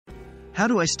How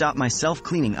do I stop my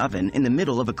self-cleaning oven in the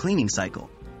middle of a cleaning cycle?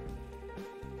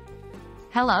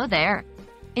 Hello there.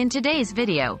 In today's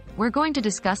video, we're going to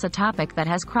discuss a topic that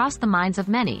has crossed the minds of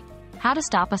many: how to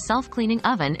stop a self-cleaning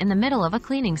oven in the middle of a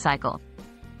cleaning cycle.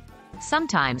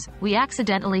 Sometimes, we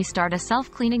accidentally start a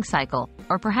self-cleaning cycle,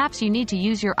 or perhaps you need to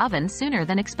use your oven sooner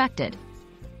than expected.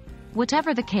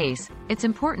 Whatever the case, it's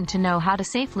important to know how to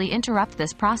safely interrupt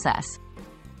this process.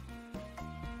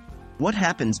 What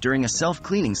happens during a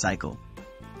self-cleaning cycle?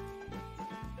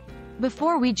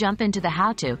 Before we jump into the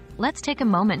how-to, let's take a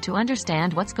moment to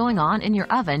understand what's going on in your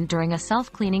oven during a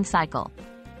self-cleaning cycle.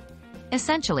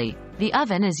 Essentially, the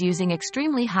oven is using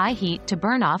extremely high heat to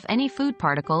burn off any food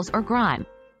particles or grime.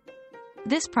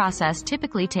 This process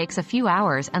typically takes a few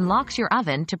hours and locks your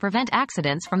oven to prevent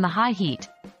accidents from the high heat.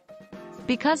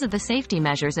 Because of the safety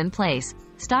measures in place,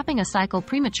 stopping a cycle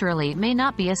prematurely may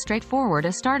not be as straightforward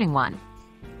as starting one.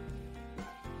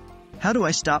 How do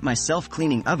I stop my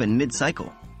self-cleaning oven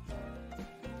mid-cycle?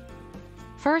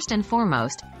 First and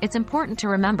foremost, it's important to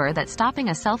remember that stopping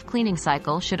a self-cleaning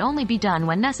cycle should only be done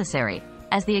when necessary,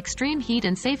 as the extreme heat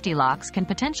and safety locks can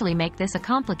potentially make this a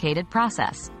complicated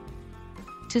process.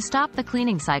 To stop the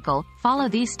cleaning cycle, follow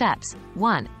these steps.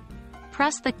 1.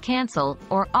 Press the Cancel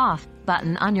or Off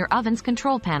button on your oven's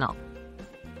control panel.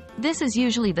 This is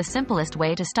usually the simplest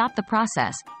way to stop the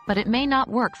process, but it may not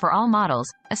work for all models,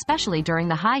 especially during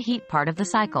the high heat part of the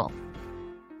cycle.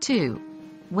 2.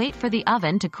 Wait for the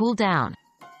oven to cool down.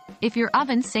 If your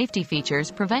oven's safety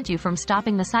features prevent you from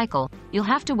stopping the cycle, you'll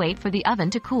have to wait for the oven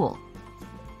to cool.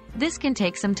 This can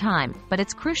take some time, but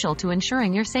it's crucial to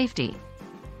ensuring your safety.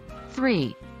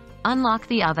 3. Unlock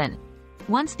the oven.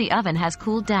 Once the oven has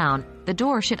cooled down, the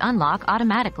door should unlock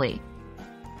automatically.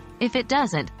 If it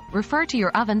doesn't, refer to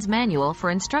your oven's manual for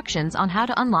instructions on how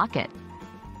to unlock it.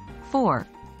 4.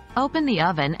 Open the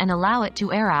oven and allow it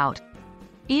to air out.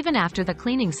 Even after the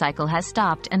cleaning cycle has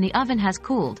stopped and the oven has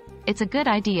cooled, it's a good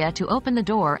idea to open the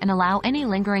door and allow any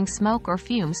lingering smoke or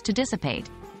fumes to dissipate.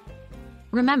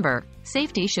 Remember,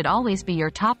 safety should always be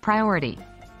your top priority.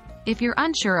 If you're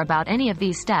unsure about any of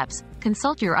these steps,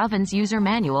 consult your oven's user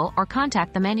manual or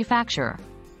contact the manufacturer.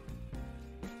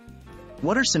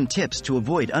 What are some tips to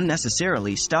avoid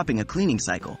unnecessarily stopping a cleaning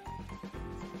cycle?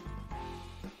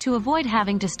 To avoid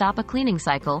having to stop a cleaning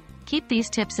cycle, keep these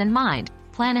tips in mind.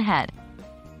 Plan ahead.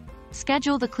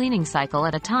 Schedule the cleaning cycle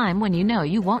at a time when you know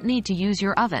you won't need to use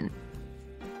your oven.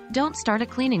 Don't start a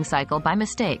cleaning cycle by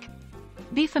mistake.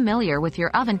 Be familiar with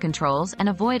your oven controls and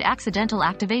avoid accidental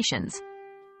activations.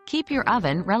 Keep your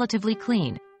oven relatively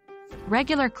clean.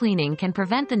 Regular cleaning can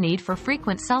prevent the need for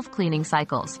frequent self-cleaning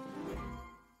cycles.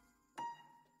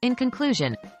 In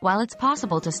conclusion, while it's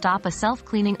possible to stop a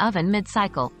self-cleaning oven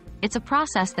mid-cycle, it's a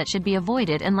process that should be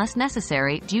avoided unless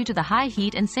necessary due to the high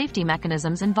heat and safety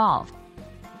mechanisms involved.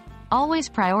 Always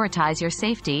prioritize your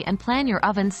safety and plan your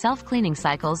oven's self-cleaning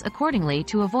cycles accordingly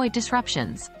to avoid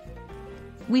disruptions.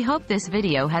 We hope this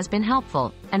video has been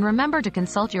helpful, and remember to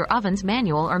consult your oven's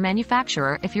manual or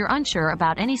manufacturer if you're unsure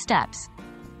about any steps.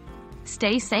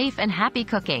 Stay safe and happy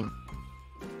cooking!